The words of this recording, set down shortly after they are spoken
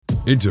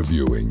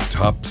interviewing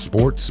top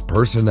sports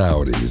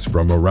personalities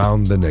from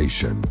around the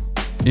nation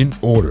in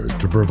order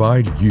to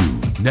provide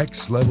you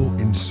next-level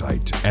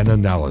insight and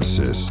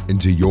analysis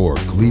into your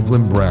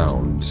Cleveland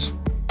Browns.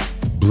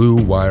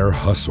 Blue Wire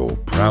Hustle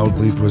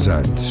proudly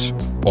presents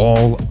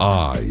All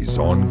Eyes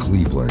on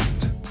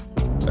Cleveland.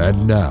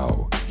 And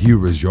now,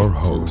 here is your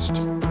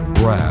host,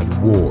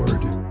 Brad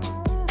Ward.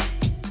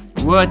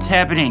 What's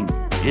happening?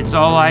 It's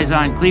All Eyes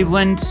on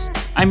Cleveland.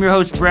 I'm your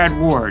host, Brad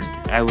Ward.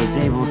 I was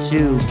able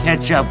to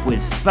catch up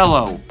with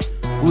fellow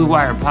Blue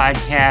Wire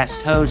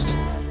podcast host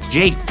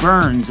Jake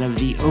Burns of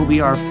the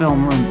OBR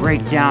Film Room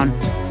Breakdown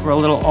for a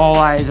little All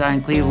Eyes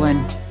on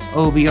Cleveland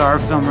OBR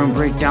Film Room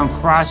Breakdown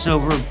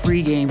crossover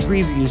pregame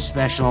preview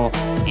special,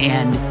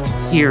 and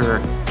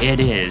here it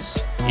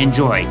is.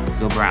 Enjoy.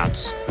 Go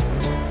Browns.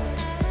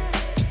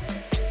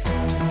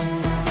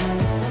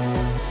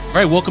 All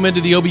right, welcome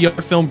into the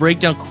OBR Film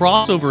Breakdown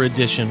crossover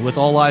edition with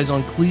All Eyes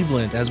on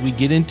Cleveland. As we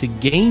get into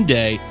game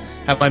day,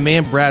 I have my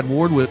man Brad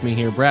Ward with me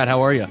here. Brad, how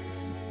are you?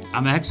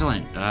 I'm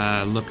excellent.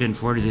 Looking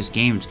forward to this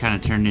game. It's kind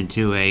of turned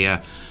into a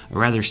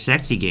rather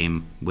sexy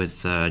game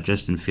with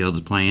Justin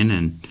Fields playing,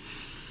 and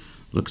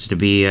looks to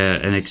be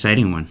an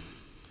exciting one.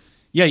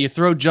 Yeah, you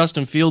throw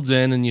Justin Fields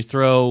in and you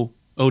throw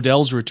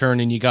Odell's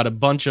return, and you got a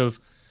bunch of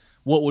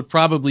what would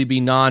probably be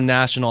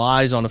non-national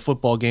eyes on a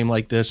football game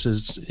like this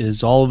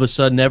is all of a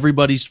sudden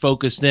everybody's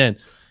focused in.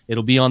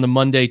 It'll be on the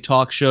Monday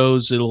talk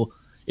shows. It'll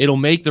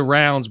make the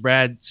rounds,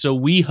 Brad. So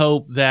we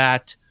hope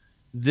that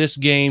this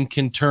game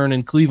can turn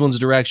in Cleveland's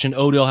direction.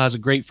 Odell has a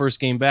great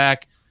first game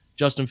back.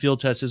 Justin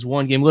Fields has his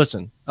one game.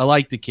 Listen, I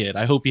like the kid.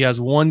 I hope he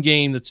has one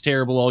game that's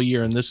terrible all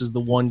year, and this is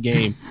the one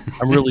game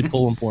I'm really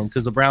pulling for him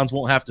because the Browns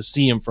won't have to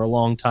see him for a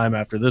long time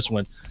after this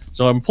one.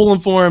 So I'm pulling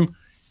for him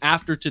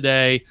after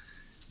today.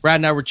 Brad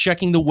and I were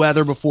checking the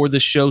weather before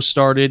this show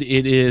started.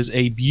 It is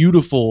a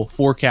beautiful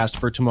forecast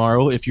for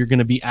tomorrow if you're going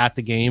to be at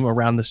the game,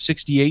 around the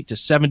 68 to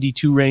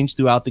 72 range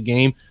throughout the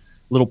game.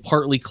 A little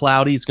partly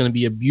cloudy. It's going to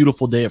be a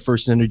beautiful day at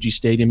First Energy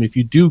Stadium if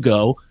you do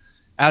go.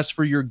 As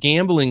for your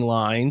gambling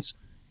lines,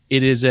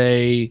 it is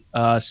a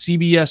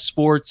CBS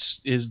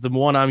Sports is the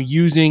one I'm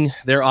using.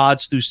 Their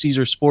odds through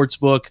Caesar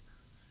Sportsbook,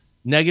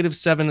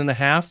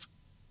 -7.5.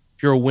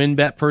 If you're a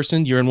WynnBET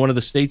person, you're in one of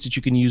the states that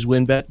you can use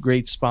WynnBET,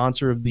 great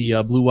sponsor of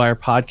the Blue Wire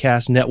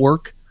Podcast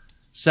Network.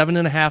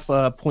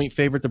 7.5 point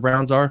favorite the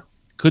Browns are.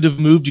 Could have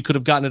moved. You could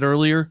have gotten it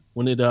earlier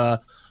when it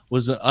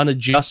was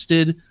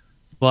unadjusted,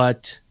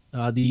 but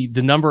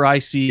the number I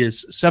see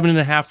is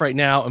 7.5 right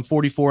now and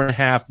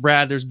 44.5.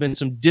 Brad, there's been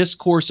some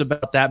discourse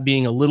about that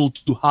being a little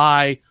too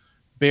high.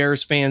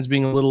 Bears fans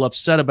being a little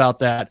upset about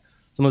that.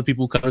 Some of the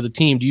people who cover the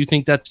team. Do you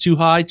think that's too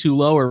high, too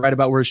low, or right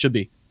about where it should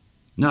be?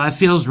 No, it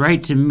feels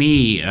right to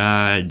me,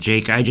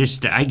 Jake. I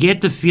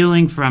get the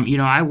feeling from,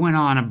 I went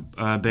on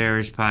a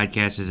Bears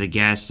podcast as a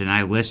guest, and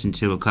I listened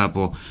to a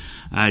couple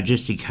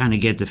just to kind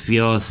of get the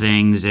feel of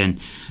things, and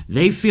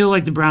they feel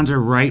like the Browns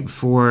are ripe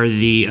for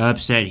the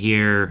upset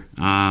here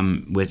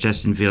with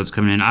Justin Fields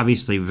coming in.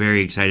 Obviously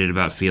very excited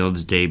about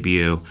Fields'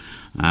 debut,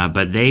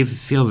 but they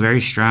feel very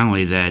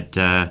strongly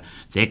that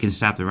they can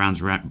stop the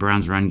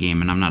Browns run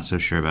game, and I'm not so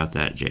sure about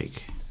that,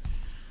 Jake.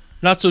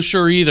 Not so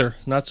sure either.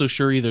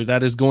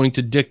 That is going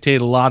to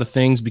dictate a lot of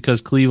things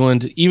because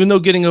Cleveland, even though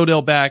getting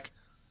Odell back,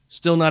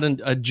 still not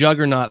a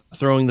juggernaut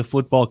throwing the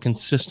football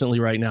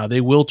consistently right now.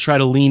 They will try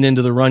to lean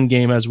into the run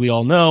game, as we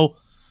all know.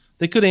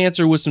 They could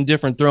answer with some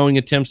different throwing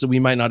attempts that we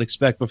might not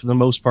expect, but for the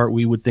most part,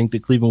 we would think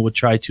that Cleveland would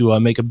try to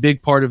make a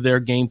big part of their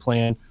game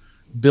plan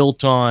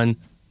built on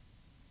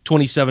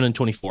 27 and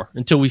 24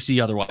 until we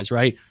see otherwise,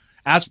 right?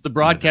 As for the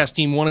broadcast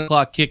team, 1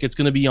 o'clock kick, it's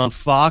going to be on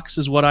Fox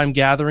is what I'm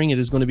gathering. It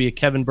is going to be a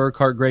Kevin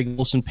Burkhardt, Greg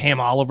Wilson, Pam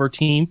Oliver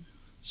team.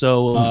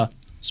 So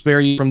spare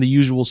you from the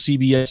usual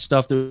CBS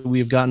stuff that we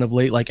have gotten of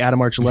late, like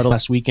Adam Archuleta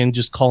last weekend,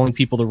 just calling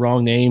people the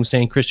wrong name,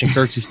 saying Christian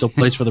Kirksey still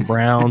plays for the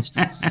Browns.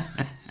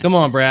 Come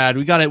on, Brad.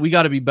 We got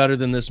to be better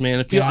than this,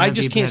 man. I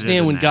just can't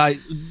stand when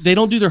guys they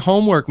don't do their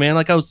homework, man.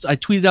 Like I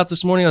tweeted out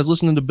this morning, I was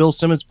listening to Bill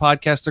Simmons'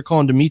 podcast. They're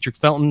calling Demetric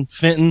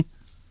Fenton.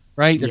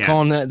 Right? They're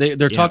calling that.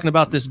 They're talking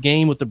about this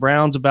game with the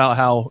Browns about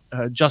how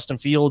Justin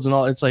Fields and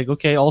all. It's like,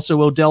 okay,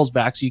 also Odell's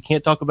back. So you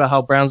can't talk about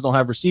how Browns don't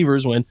have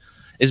receivers when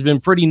it's been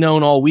pretty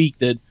known all week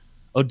that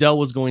Odell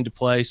was going to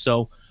play.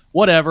 So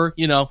whatever,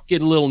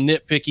 get a little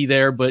nitpicky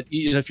there. But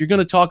if you're going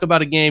to talk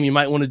about a game, you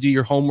might want to do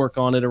your homework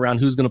on it around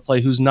who's going to play,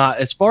 who's not.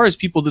 As far as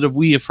people that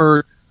we have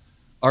heard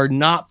are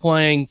not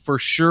playing for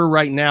sure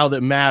right now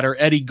that matter,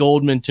 Eddie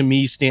Goldman to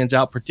me stands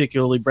out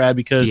particularly, Brad,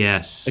 because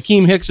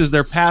Akeem Hicks is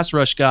their pass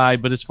rush guy,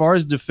 but as far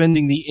as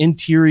defending the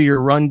interior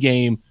run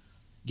game,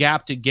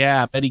 gap to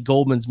gap, Eddie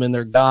Goldman's been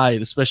their guy,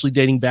 especially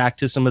dating back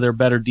to some of their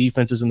better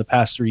defenses in the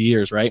past 3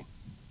 years, right?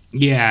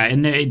 Yeah,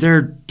 and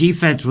their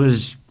defense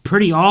was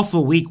pretty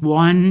awful week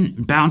one,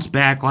 bounced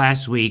back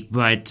last week,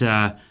 but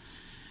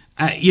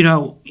he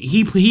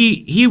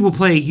will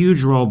play a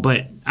huge role,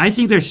 but I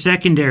think their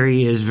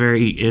secondary is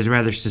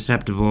rather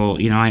susceptible.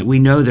 We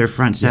know their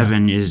front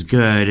seven is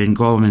good, and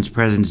Goldman's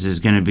presence is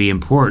going to be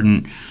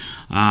important.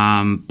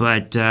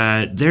 But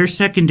their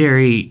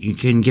secondary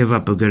can give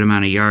up a good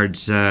amount of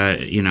yards.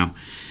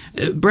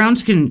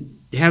 Browns can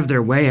have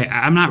their way.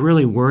 I'm not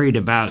really worried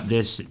about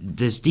this.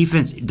 This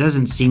defense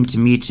doesn't seem to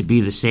me to be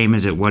the same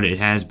as what it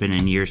has been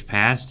in years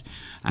past.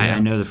 Yeah. I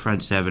know the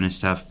front seven is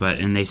tough,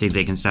 and they think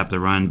they can stop the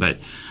run, but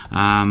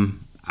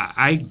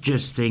I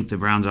just think the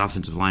Browns'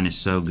 offensive line is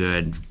so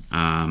good.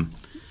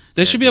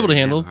 They should be able to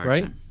handle,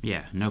 right? Time.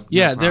 Yeah, no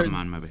problem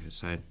on my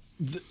side.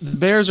 The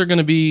Bears are going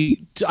to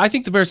be – I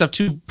think the Bears have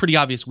two pretty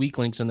obvious weak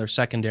links in their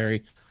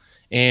secondary,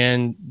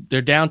 and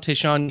they're down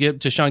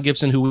Tashawn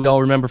Gibson, who we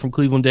all remember from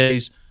Cleveland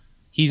days.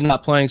 He's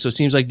not playing, so it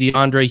seems like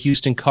DeAndre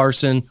Houston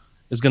Carson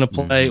is going to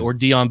play, or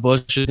Deion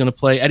Bush is going to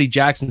play. Eddie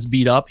Jackson's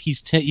beat up.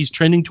 He's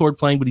trending toward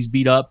playing, but he's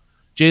beat up.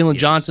 Jalen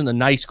Johnson, a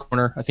nice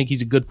corner. I think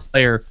he's a good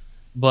player.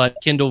 But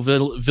Kendall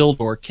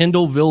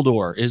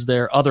Vildor is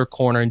their other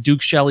corner, and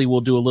Duke Shelley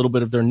will do a little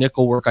bit of their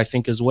nickel work, I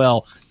think, as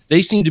well.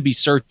 They seem to be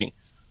searching.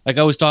 Like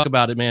I always talk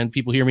about it, man.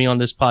 People hear me on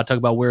this pod talk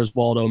about where's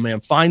Waldo, man.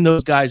 Find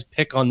those guys,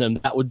 pick on them.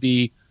 That would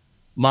be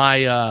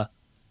my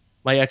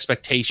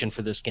expectation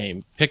for this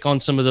game. Pick on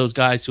some of those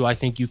guys who I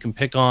think you can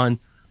pick on.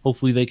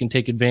 Hopefully they can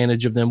take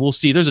advantage of them. We'll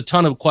see. There's a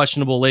ton of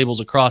questionable labels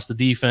across the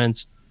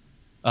defense.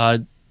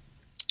 One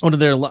of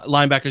their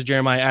linebackers,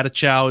 Jeremiah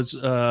Attachow,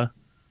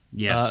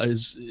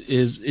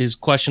 is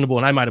questionable,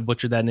 and I might have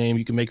butchered that name.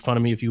 You can make fun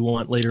of me if you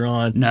want later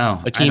on.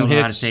 No, I don't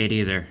know how to say it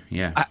either.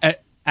 Yeah,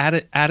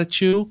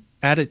 Attachow.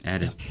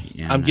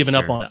 I'm giving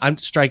up on it. I'm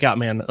strikeout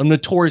man. I'm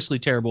notoriously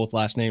terrible with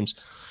last names.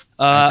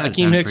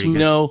 Akeem Hicks, we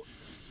know.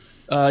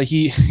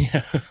 Akeem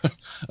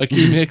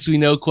Hicks, we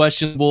know,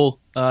 questionable.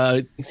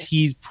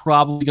 He's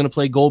probably going to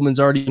play. Goldman's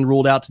already been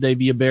ruled out today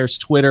via Bears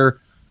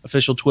Twitter,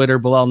 official Twitter.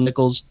 Bilal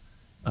Nichols,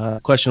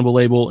 questionable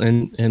label,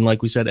 and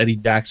like we said, Eddie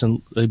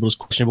Jackson label is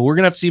questionable. We're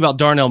going to have to see about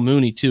Darnell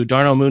Mooney too.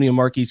 Darnell Mooney and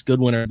Marquise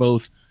Goodwin are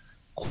both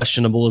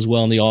questionable as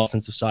well on the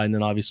offensive side, and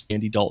then obviously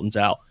Andy Dalton's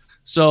out.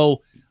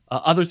 So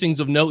other things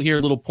of note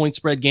here, little point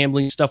spread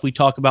gambling stuff we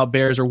talk about.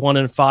 Bears are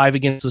 1-5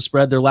 against the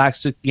spread. Their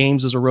last 6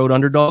 games as a road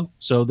underdog.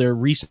 So their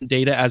recent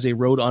data as a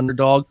road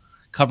underdog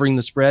covering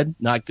the spread,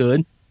 not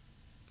good.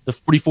 The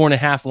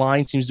 44.5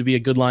 line seems to be a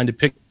good line to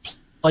pick.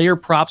 Player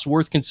props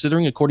worth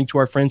considering, according to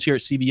our friends here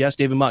at CBS.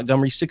 David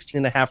Montgomery,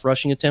 16.5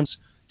 rushing attempts,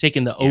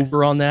 taking the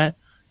over on that.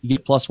 You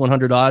get plus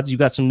 100 odds. You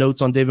got some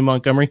notes on David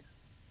Montgomery?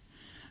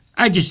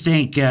 I just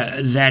think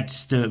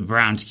that's the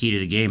Browns' key to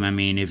the game. I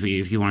mean, if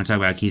you want to talk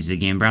about keys to the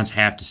game, Browns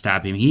have to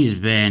stop him. He has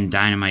been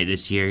dynamite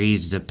this year.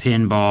 He's the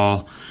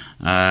pinball.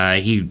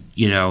 He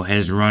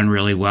has run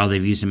really well.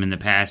 They've used him in the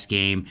pass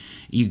game.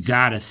 You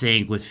got to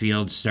think with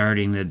Fields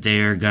starting that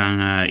they're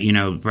gonna,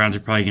 Browns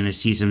are probably gonna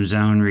see some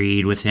zone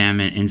read with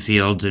him in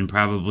Fields, and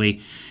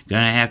probably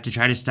gonna have to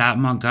try to stop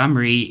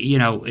Montgomery.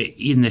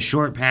 In the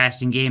short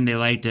passing game, they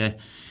like to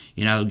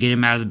get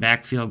him out of the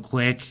backfield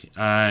quick,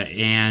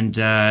 and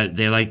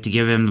they like to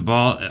give him the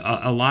ball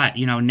a lot.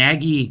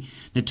 Nagy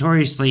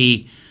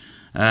notoriously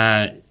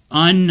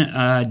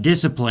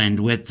undisciplined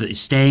with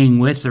staying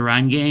with the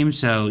run game.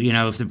 So,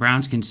 if the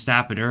Browns can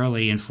stop it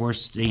early and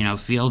force,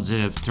 Fields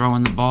to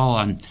throwing the ball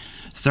on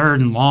 3rd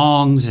and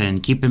longs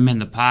and keep him in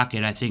the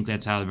pocket, I think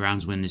that's how the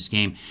Browns win this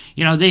game.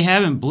 They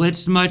haven't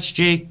blitzed much,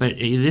 Jake, but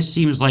this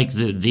seems like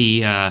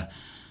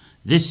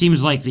this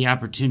seems like the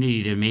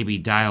opportunity to maybe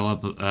dial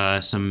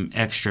up some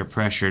extra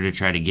pressure to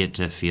try to get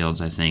to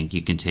Fields. I think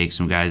you can take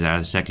some guys out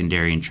of the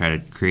secondary and try to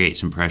create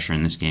some pressure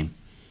in this game.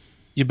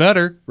 You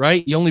better,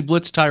 right? You only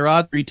blitzed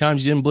Tyrod 3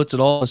 times. You didn't blitz at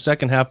all in the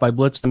second half. By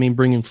blitz, I mean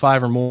bringing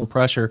 5 or more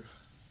pressure.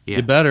 Yeah.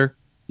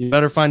 You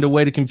better find a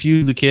way to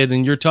confuse the kid.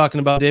 And you're talking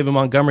about David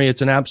Montgomery.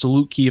 It's an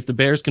absolute key. If the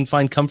Bears can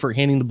find comfort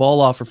handing the ball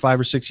off for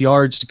 5 or 6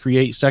 yards to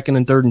create 2nd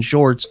and 3rd and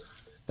shorts,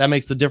 that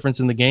makes the difference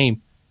in the game.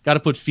 Got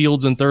to put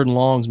Fields in 3rd and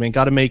longs, man.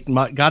 Got to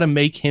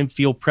make him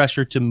feel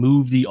pressure to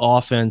move the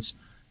offense.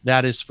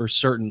 That is for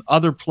certain.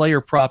 Other player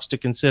props to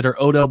consider: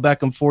 Odell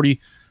Beckham,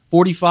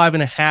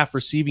 45.5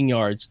 receiving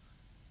yards.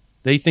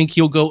 They think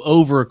he'll go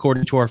over,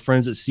 according to our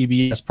friends at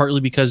CBS, partly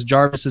because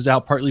Jarvis is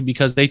out, partly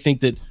because they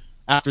think that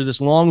after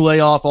this long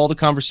layoff, all the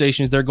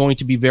conversations, they're going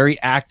to be very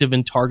active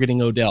in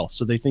targeting Odell.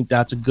 So they think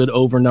that's a good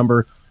over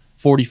number,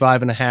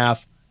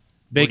 45.5.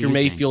 Baker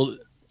Mayfield.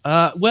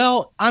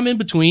 Well, I'm in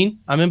between.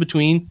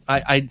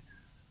 I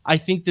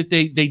think that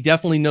they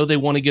definitely know they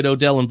want to get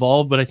Odell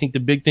involved, but I think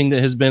the big thing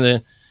that has been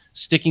a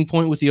sticking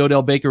point with the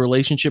Odell Baker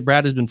relationship,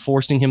 Brad, has been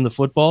forcing him the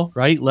football,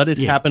 right? Let it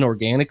happen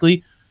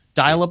organically.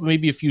 Dial up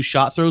maybe a few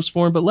shot throws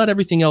for him, but let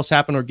everything else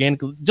happen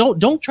organically.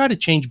 Don't try to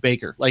change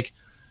Baker.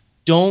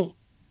 Don't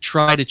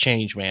try to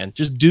change, man.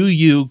 Just do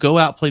you. Go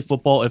out, play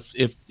football.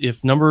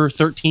 If number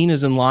 13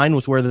 is in line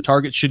with where the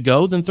target should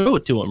go, then throw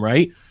it to him,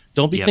 right?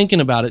 Don't be thinking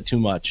about it too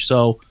much.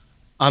 So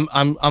I'm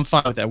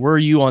fine with that. Where are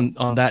you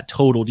on that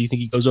total? Do you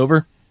think he goes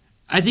over?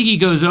 I think he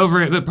goes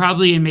over it, but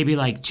probably in maybe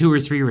 2 or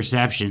 3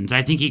 receptions.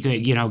 I think he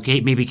could,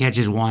 maybe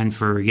catches one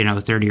for,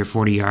 30 or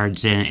 40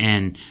 yards,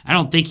 and I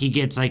don't think he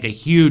gets a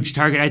huge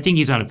target. I think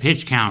he's on a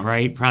pitch count,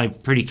 right? Probably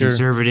pretty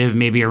conservative,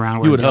 maybe around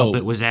where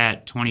Delpit was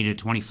at, 20 to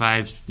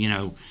 25,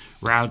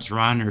 routes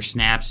run or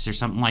snaps or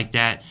something like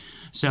that.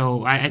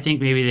 So I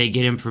think maybe they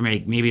get him for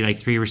maybe like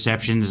 3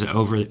 receptions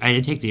over. I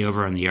did take the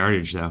over on the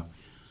yardage though.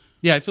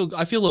 Yeah, I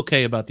feel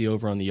okay about the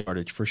over on the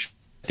yardage for sure.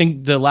 I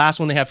think the last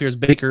one they have here is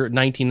Baker,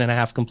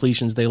 19.5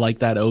 completions. They like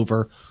that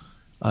over.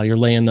 You're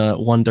laying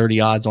 130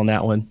 odds on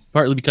that one,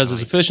 partly because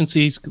his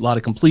efficiency, a lot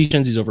of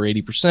completions. He's over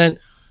 80%.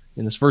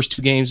 In his first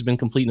 2 games, been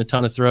completing a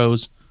ton of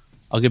throws.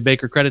 I'll give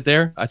Baker credit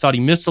there. I thought he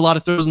missed a lot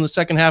of throws in the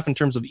second half in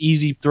terms of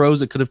easy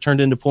throws that could have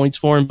turned into points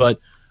for him, but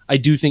I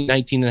do think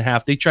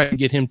 19.5. They try to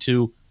get him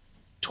to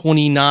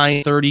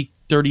 29, 30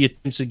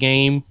 attempts a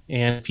game,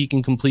 and if he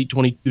can complete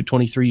 22,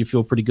 23, you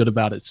feel pretty good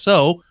about it.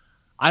 So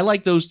I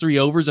like those 3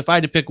 overs. If I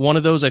had to pick one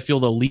of those I feel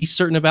the least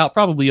certain about,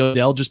 probably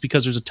Odell, just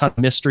because there's a ton of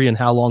mystery in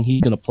how long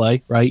he's going to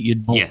play, right? You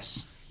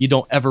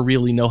don't ever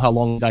really know how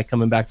long the guy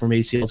coming back from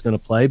ACL is going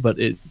to play, but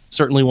it's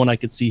certainly one I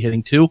could see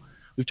hitting 2.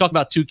 We've talked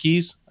about 2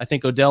 keys. I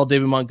think Odell,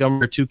 David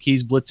Montgomery are 2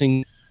 keys.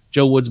 Blitzing,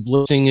 Joe Woods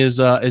blitzing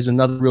is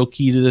another real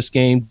key to this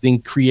game,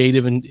 being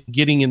creative and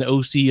getting an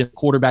OC and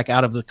quarterback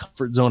out of the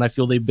comfort zone. I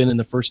feel they've been in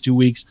the first 2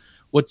 weeks.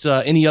 What's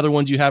any other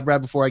ones you have,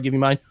 Brad, before I give you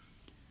mine?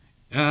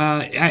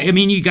 I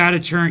mean, you got to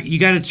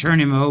turn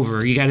him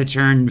over. You got to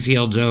turn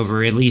Fields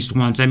over at least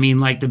once. I mean,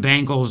 like the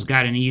Bengals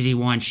got an easy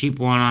one, cheap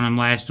one on him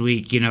last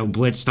week.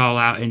 Blitzed all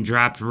out and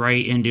dropped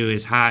right into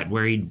his hot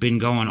where he'd been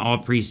going all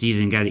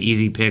preseason. Got an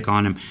easy pick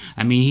on him.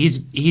 I mean,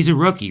 he's a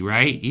rookie,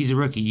 right? He's a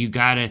rookie. You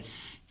got to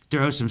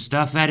throw some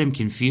stuff at him,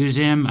 confuse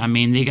him. I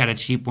mean, they got a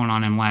cheap one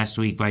on him last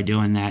week by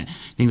doing that. I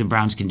think the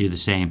Browns can do the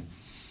same.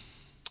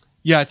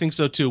 Yeah, I think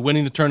so too.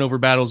 Winning the turnover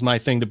battle is my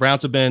thing. The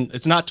Browns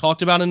it's not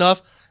talked about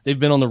enough. They've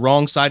been on the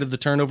wrong side of the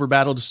turnover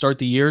battle to start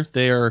the year.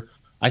 They are,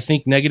 I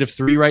think,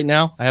 -3 right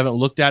now. I haven't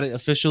looked at it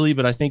officially,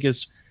 but I think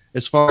as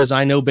far as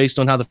I know, based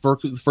on how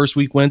the first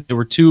week went, there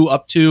were 2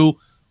 up 2.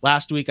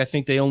 Last week, I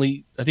think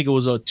it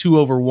was a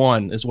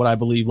 2-over-1 is what I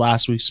believe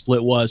last week's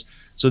split was.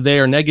 So they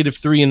are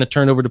 -3 in the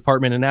turnover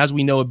department. And as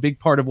we know, a big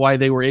part of why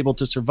they were able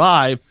to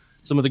survive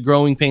some of the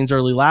growing pains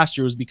early last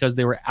year was because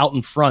they were out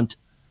in front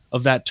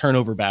of that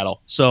turnover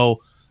battle. So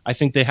I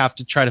think they have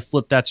to try to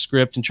flip that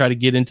script and try to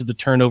get into the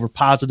turnover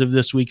positive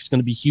this week. It's going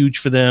to be huge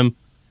for them.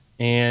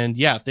 And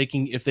yeah, if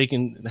they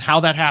can, how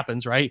that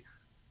happens, right?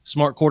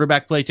 Smart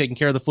quarterback play, taking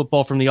care of the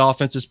football from the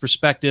offense's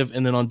perspective,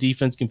 and then on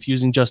defense,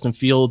 confusing Justin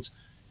Fields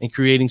and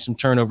creating some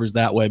turnovers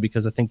that way,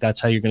 because I think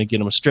that's how you're going to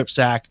get him a strip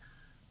sack.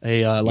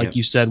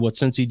 You said, what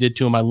Cincy did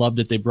to him, I loved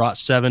it. They brought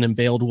 7 and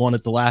bailed 1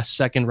 at the last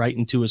second right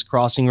into his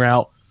crossing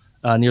route.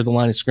 Near the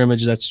line of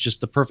scrimmage. That's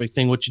just the perfect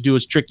thing. What you do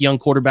is trick young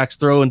quarterbacks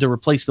throw and to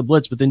replace the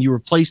blitz, but then you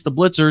replace the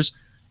blitzers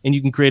and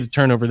you can create a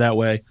turnover that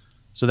way.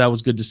 So that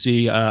was good to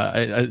see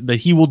that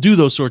he will do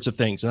those sorts of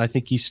things, and I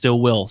think he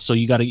still will. So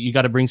you got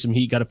to bring some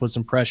heat, got to put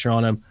some pressure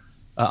on him.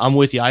 I'm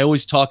with you. I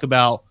always talk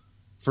about,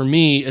 for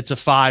me, it's a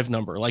 5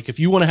 number. Like if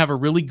you want to have a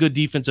really good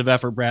defensive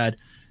effort, Brad,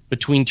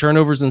 between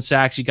turnovers and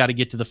sacks, you got to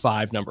get to the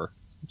 5 number.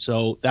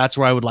 So that's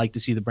where I would like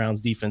to see the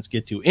Browns defense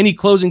get to. Any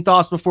closing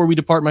thoughts before we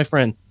depart, my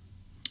friend?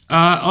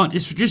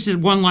 It's just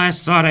one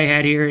last thought I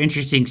had here.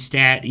 Interesting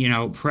stat,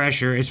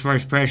 pressure, as far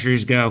as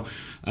pressures go.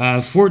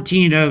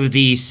 14 of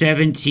the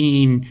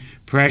 17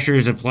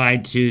 pressures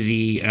applied to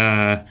the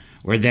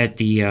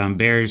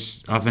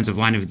Bears offensive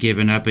line have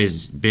given up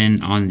has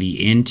been on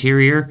the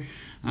interior.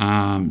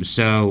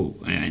 So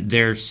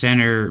their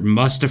center,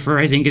 Mustafa,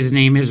 I think his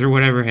name is, or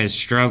whatever, has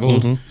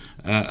struggled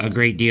a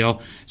great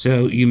deal.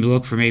 So you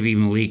look for maybe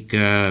Malik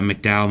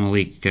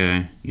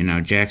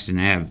Jackson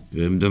to have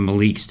the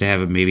Maliks to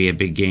have maybe a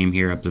big game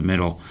here up the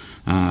middle.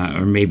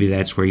 Or maybe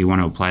that's where you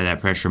want to apply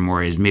that pressure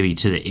more, is maybe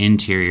to the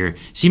interior.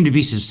 Seem to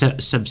be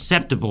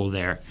susceptible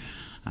there,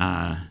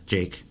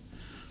 Jake.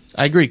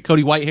 I agree.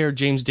 Cody Whitehair,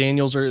 James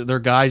Daniels are their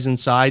guys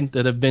inside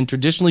that have been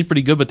traditionally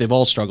pretty good, but they've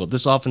all struggled.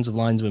 This offensive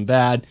line's been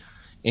bad,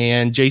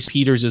 and Jason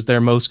Peters is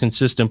their most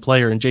consistent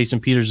player, and Jason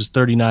Peters is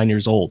 39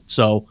 years old.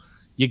 So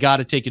you got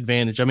to take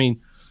advantage. I mean,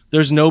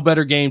 there's no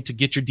better game to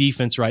get your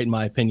defense right, in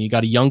my opinion. You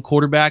got a young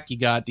quarterback. You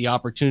got the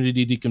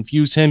opportunity to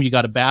confuse him. You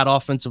got a bad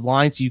offensive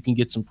line, so you can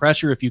get some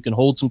pressure. If you can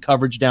hold some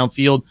coverage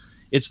downfield,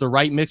 it's the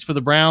right mix for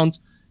the Browns.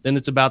 Then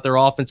it's about their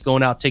offense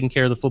going out, taking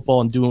care of the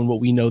football, and doing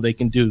what we know they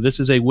can do. This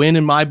is a win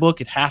in my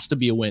book. It has to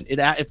be a win.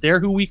 If they're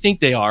who we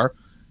think they are,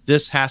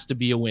 this has to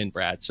be a win,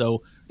 Brad.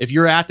 So if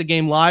you're at the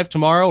game live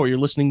tomorrow, or you're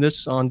listening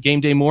this on game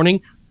day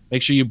morning,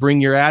 make sure you bring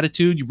your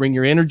attitude, you bring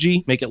your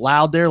energy, make it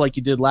loud there like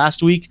you did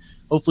last week.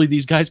 Hopefully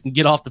these guys can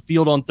get off the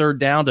field on third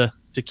down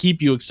to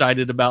keep you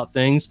excited about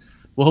things.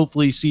 We'll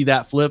hopefully see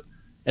that flip.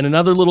 And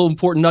another little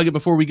important nugget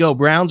before we go,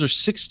 Browns are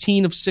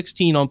 16 of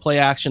 16 on play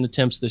action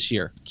attempts this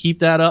year. Keep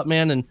that up,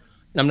 man. And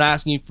I'm not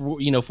asking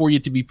you for you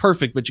to be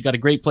perfect, but you got a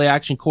great play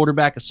action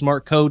quarterback, a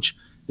smart coach.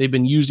 They've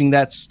been using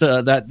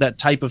that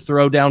type of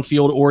throw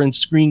downfield or in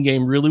screen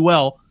game really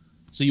well.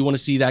 So you want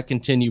to see that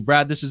continue.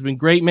 Brad, this has been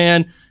great,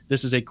 man.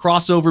 This is a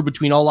crossover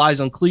between All Eyes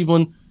on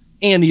Cleveland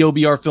and the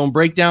OBR Film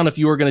Breakdown. If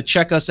you are going to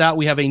check us out,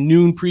 we have a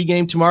noon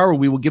pregame tomorrow where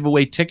we will give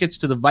away tickets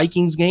to the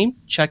Vikings game.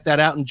 Check that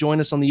out and join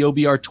us on the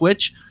OBR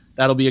Twitch.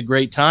 That'll be a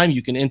great time.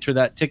 You can enter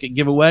that ticket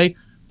giveaway.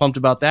 Pumped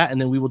about that. And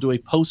then we will do a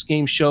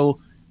post-game show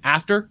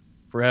after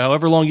for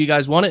however long you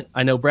guys want it.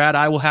 I know, Brad,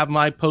 I will have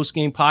my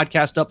post-game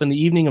podcast up in the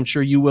evening. I'm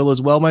sure you will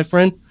as well, my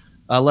friend.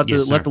 Let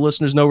the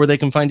listeners know where they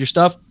can find your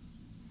stuff.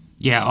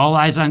 Yeah,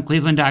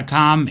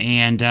 alliesOnCleveland.com,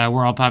 and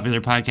where all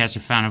popular podcasts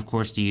are found, of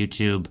course, the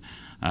YouTube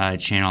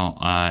channel,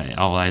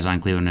 All Eyes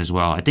on Cleveland as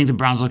well. I think the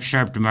Browns look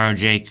sharp tomorrow,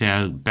 Jake.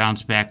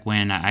 Bounce back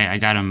win. I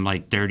got them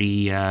like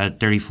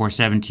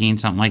 34-17,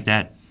 something like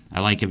that. I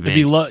like it big.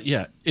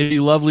 It'd be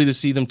lovely to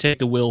see them take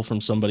the will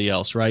from somebody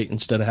else, right?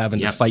 Instead of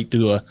having to fight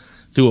through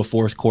a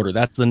fourth quarter.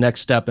 That's the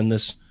next step in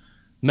this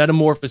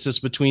metamorphosis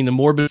between the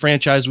morbid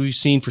franchise we've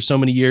seen for so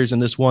many years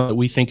and this one that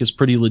we think is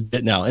pretty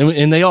legit now.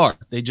 And they are.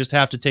 They just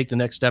have to take the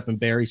next step and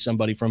bury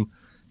somebody from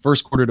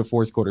first quarter to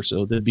fourth quarter.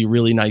 So it'd be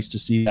really nice to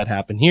see that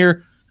happen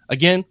here.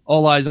 Again,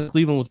 All Eyes on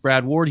Cleveland with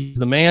Brad Ward. He's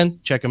the man.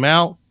 Check him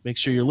out. Make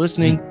sure you're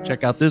listening.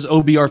 Check out this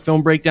OBR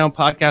Film Breakdown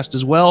podcast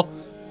as well.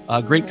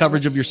 Great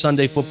coverage of your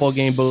Sunday football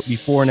game, both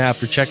before and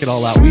after. Check it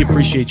all out. We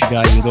appreciate you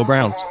guys, and go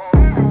Browns.